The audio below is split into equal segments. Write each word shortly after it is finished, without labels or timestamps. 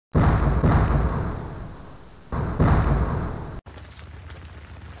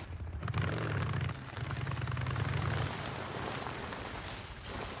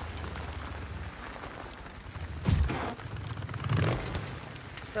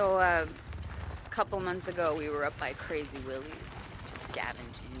A couple months ago, we were up by Crazy Willie's, just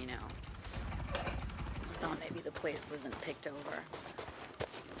scavenging, you know. Thought maybe the place wasn't picked over.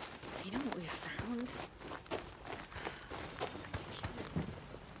 You know what we found?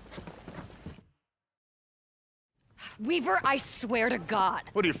 Weaver, I swear to God.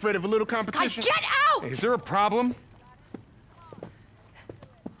 What, are you afraid of a little competition? Get out! Hey, is there a problem?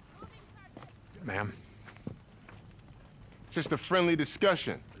 Ma'am? Just a friendly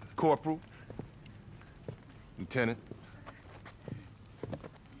discussion, Corporal. Lieutenant.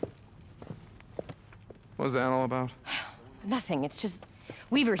 What was that all about? Nothing, it's just...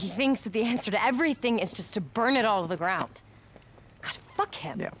 Weaver, he thinks that the answer to everything is just to burn it all to the ground. God, fuck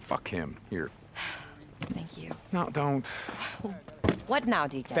him. Yeah, fuck him. Here. Thank you. No, don't. What now,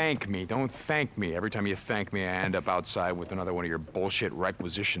 Deacon? Thank me. Don't thank me. Every time you thank me, I end up outside with another one of your bullshit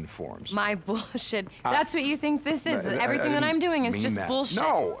requisition forms. My bullshit. That's what you think this is? That everything that I'm doing is just bullshit?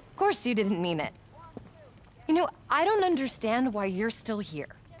 No! Of course you didn't mean it. You know, I don't understand why you're still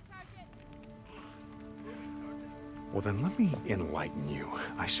here. Well, then let me enlighten you.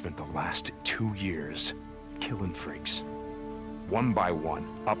 I spent the last 2 years killing freaks. One by one,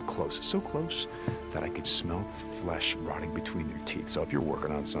 up close. So close that I could smell the flesh rotting between their teeth. So if you're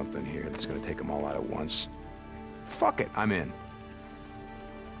working on something here that's gonna take them all out at once, fuck it, I'm in.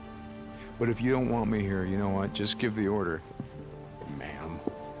 But if you don't want me here, you know what? Just give the order, ma'am.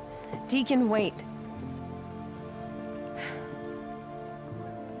 Deacon, wait.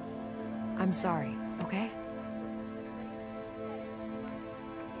 I'm sorry, okay?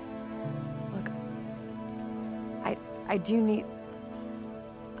 Look, I do need...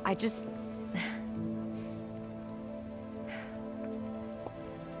 I just...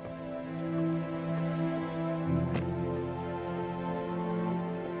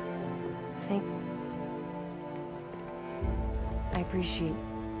 I appreciate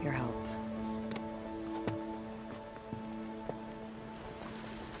your help.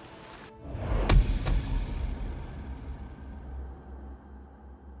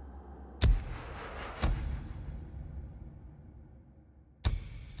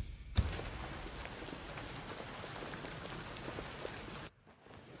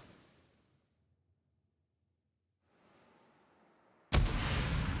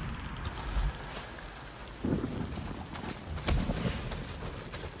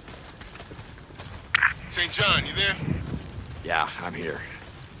 St. John, you there? Yeah, I'm here.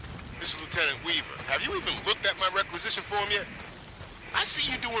 This is Lieutenant Weaver. Have you even looked at my requisition form yet? I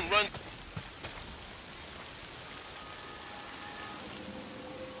see you doing run...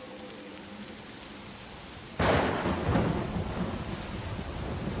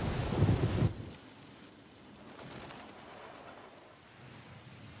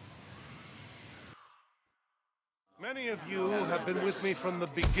 Many of you have been with me from the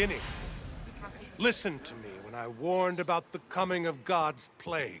beginning. Listened to me when I warned about the coming of God's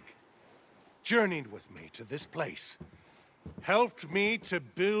plague. Journeyed with me to this place. Helped me to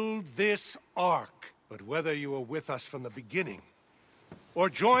build this ark. But whether you were with us from the beginning, or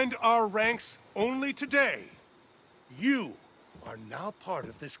joined our ranks only today, you are now part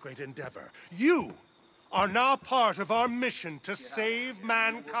of this great endeavor. You are now part of our mission to save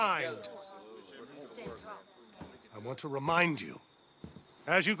mankind. I want to remind you,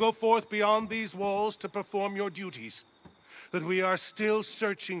 as you go forth beyond these walls to perform your duties, that we are still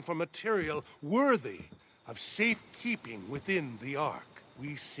searching for material worthy of safekeeping within the Ark.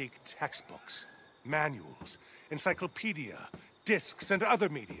 We seek textbooks, manuals, encyclopedia, discs, and other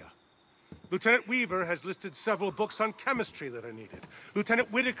media. Lieutenant Weaver has listed several books on chemistry that are needed.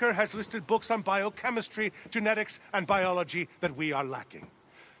 Lieutenant Whitaker has listed books on biochemistry, genetics, and biology that we are lacking.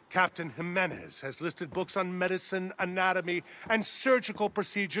 Captain Jimenez has listed books on medicine, anatomy, and surgical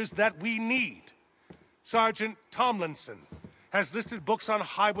procedures that we need. Sergeant Tomlinson has listed books on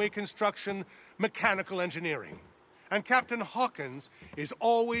highway construction, mechanical engineering. And Captain Hawkins is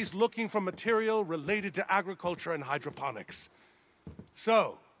always looking for material related to agriculture and hydroponics.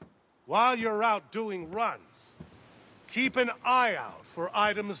 So, while you're out doing runs, keep an eye out for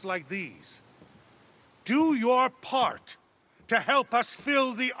items like these. Do your part to help us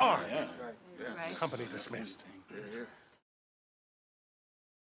fill the Ark. Right. Company dismissed.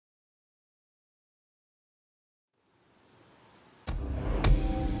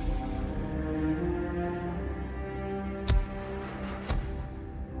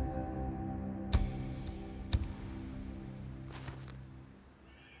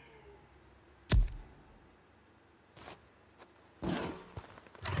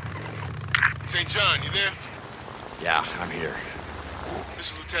 St. John, you there? Yeah, I'm here.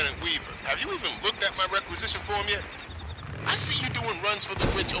 This is Lieutenant Weaver. Have you even looked at my requisition form yet? I see you doing runs for the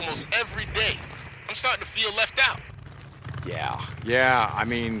witch almost every day. I'm starting to feel left out. Yeah, I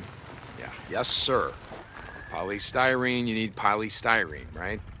mean, yes, sir. Polystyrene, you need polystyrene,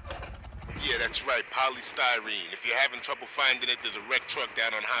 right? Yeah, that's right, polystyrene. If you're having trouble finding it, there's a wrecked truck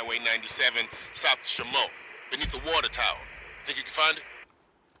down on Highway 97, south of Chameau, beneath the water tower. Think you can find it?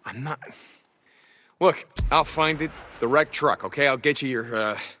 I'm not... Look, I'll find it, the wrecked truck, okay? I'll get you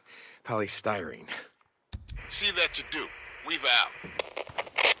your, polystyrene. See that you do. Weaver out.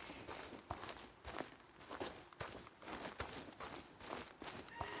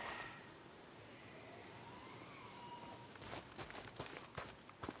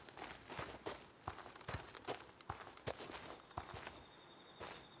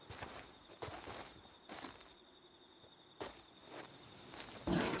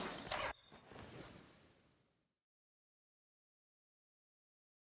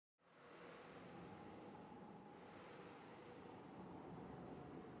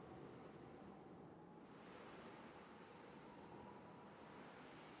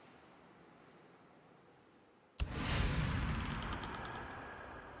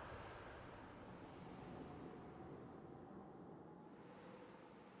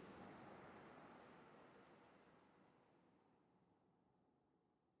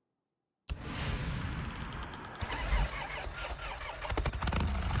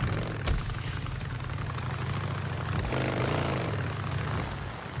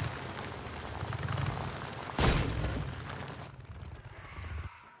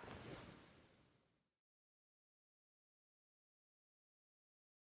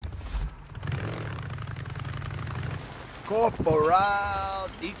 Corporal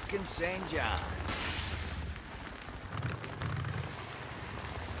Deacon St. John.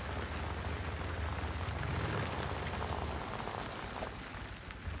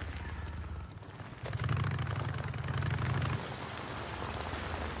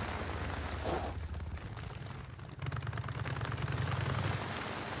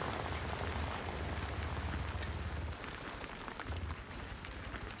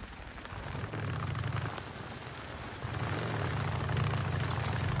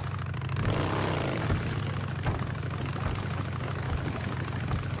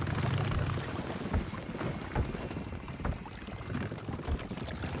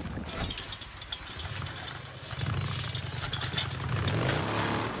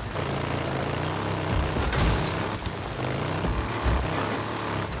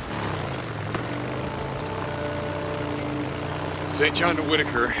 St. John to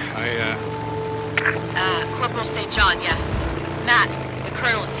Whitaker. Corporal St. John, yes. Matt, the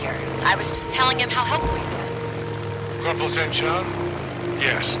Colonel is here. I was just telling him how helpful you've been. Corporal St. John?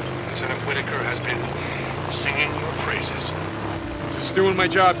 Yes. Lieutenant Whitaker has been singing your praises. Just doing my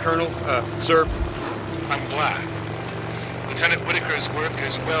job, Colonel. Sir. I'm glad. Lieutenant Whitaker's work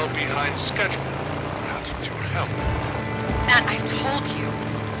is well behind schedule. Perhaps with your help. Matt, I told you.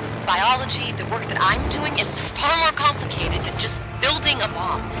 Biology, the work that I'm doing, is far more complicated than just building a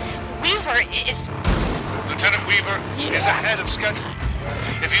bomb. Weaver is... Lieutenant Weaver is ahead of schedule.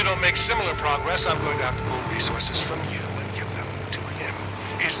 If you don't make similar progress, I'm going to have to pull resources from you and give them to him.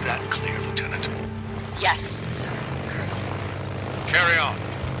 Is that clear, Lieutenant? Yes, sir, Colonel. Carry on.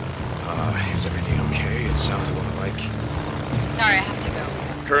 Is everything okay? It sounds a lot like... Sorry, I have to go.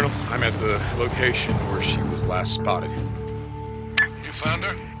 Colonel, I'm at the location where she was last spotted. You found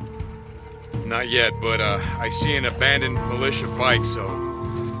her? Not yet, but I see an abandoned militia bike, so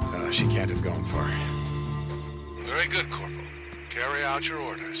she can't have gone far. Very good, Corporal. Carry out your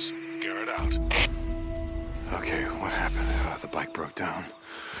orders. Garrett out. Okay, what happened? The bike broke down,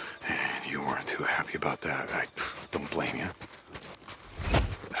 and you weren't too happy about that. I don't blame you.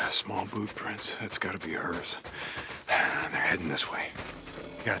 Small boot prints, that's gotta be hers. They're heading this way.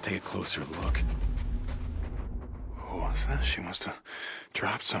 You gotta take a closer look. Oh, what's that? She must have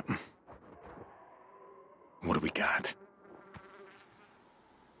dropped something. What do we got?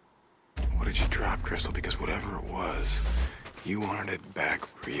 What did you drop, Crystal? Because whatever it was, you wanted it back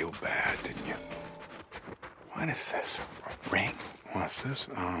real bad, didn't you? What is this? A ring? What's this?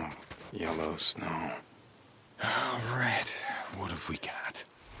 Oh, yellow snow. All right. What have we got?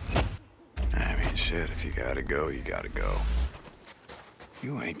 I mean, shit, if you gotta go, you gotta go.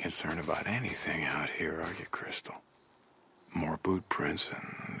 You ain't concerned about anything out here, are you, Crystal? More boot prints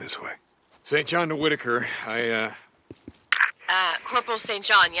and this way. St. John to Whitaker. Corporal St.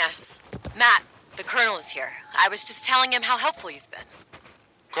 John, yes. Matt, the Colonel is here. I was just telling him how helpful you've been.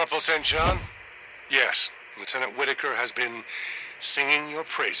 Corporal St. John? Yes. Lieutenant Whitaker has been singing your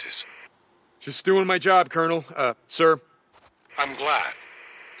praises. Just doing my job, Colonel. Sir. I'm glad.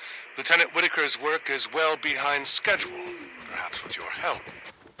 Lieutenant Whitaker's work is well behind schedule, perhaps with your help.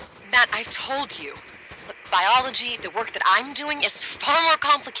 Matt, I've told you. Look, biology, the work that I'm doing is far more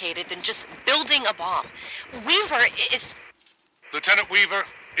complicated than just building a bomb. Weaver is... Lieutenant Weaver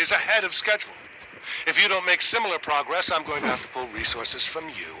is ahead of schedule. If you don't make similar progress, I'm going to have to pull resources from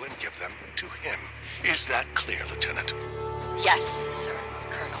you and give them to him. Is that clear, Lieutenant? Yes, sir,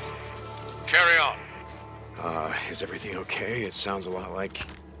 Colonel. Carry on. Is everything okay? It sounds a lot like...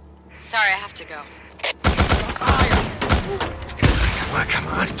 Sorry, I have to go. Come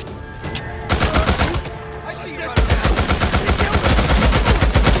on. I see you running around.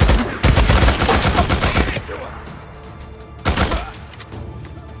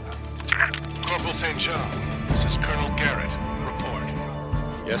 Corporal St. John, this is Colonel Garrett. Report.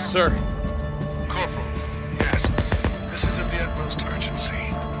 Yes, sir. Corporal, yes. This is of the utmost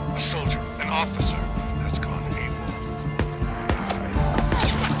urgency. A soldier, an officer, has gone AWOL.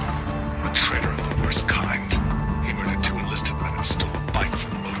 A traitor of the worst kind. He murdered 2 enlisted men and stole a bike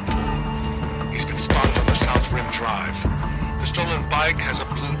from the motor pool. He's been spotted on the South Rim Drive. The stolen bike has a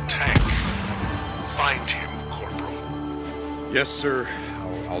blue tank. Find him, Corporal. Yes, sir.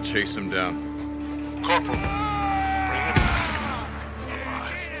 I'll chase him down. Corporal, bring him back.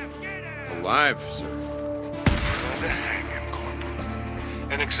 Alive. Alive, sir. We're going to hang him,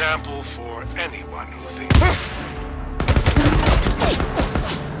 Corporal. An example for anyone who thinks...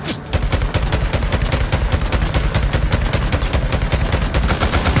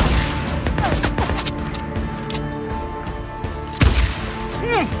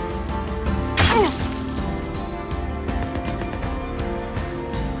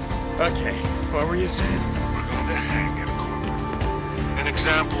 Okay, what were you saying? We're going to hang him, Corporal. An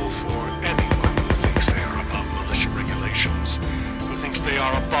example for anyone who thinks they are above militia regulations, who thinks they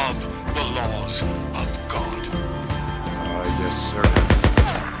are above the laws of God. Yes, sir.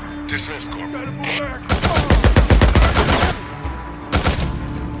 Dismissed, Corporal.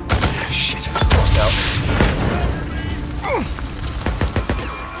 Shit. Lost out.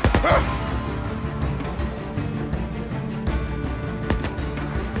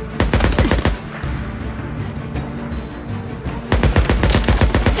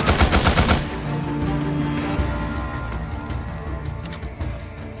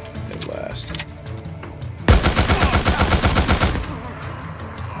 At last.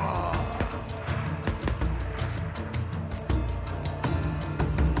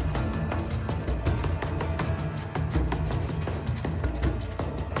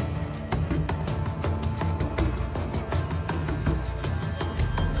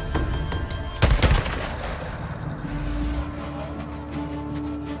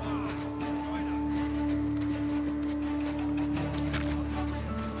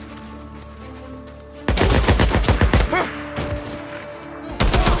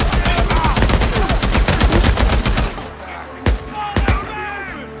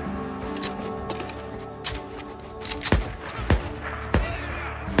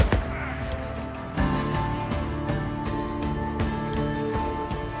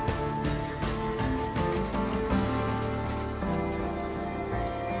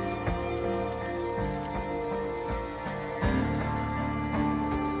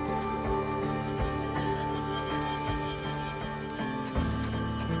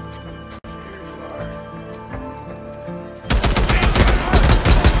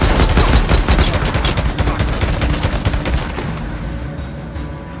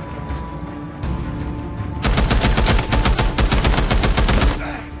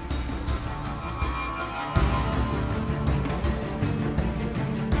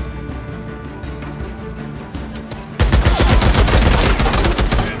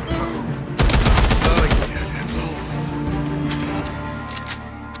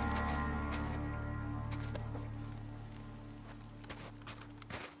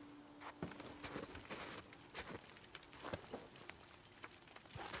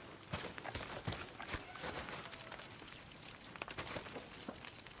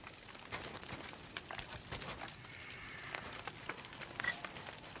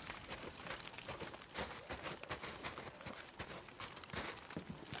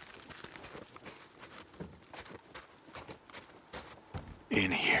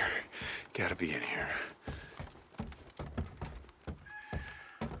 In here. Gotta be in here.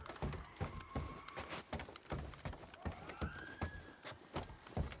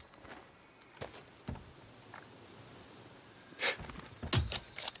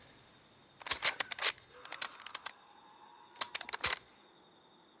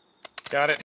 Got it.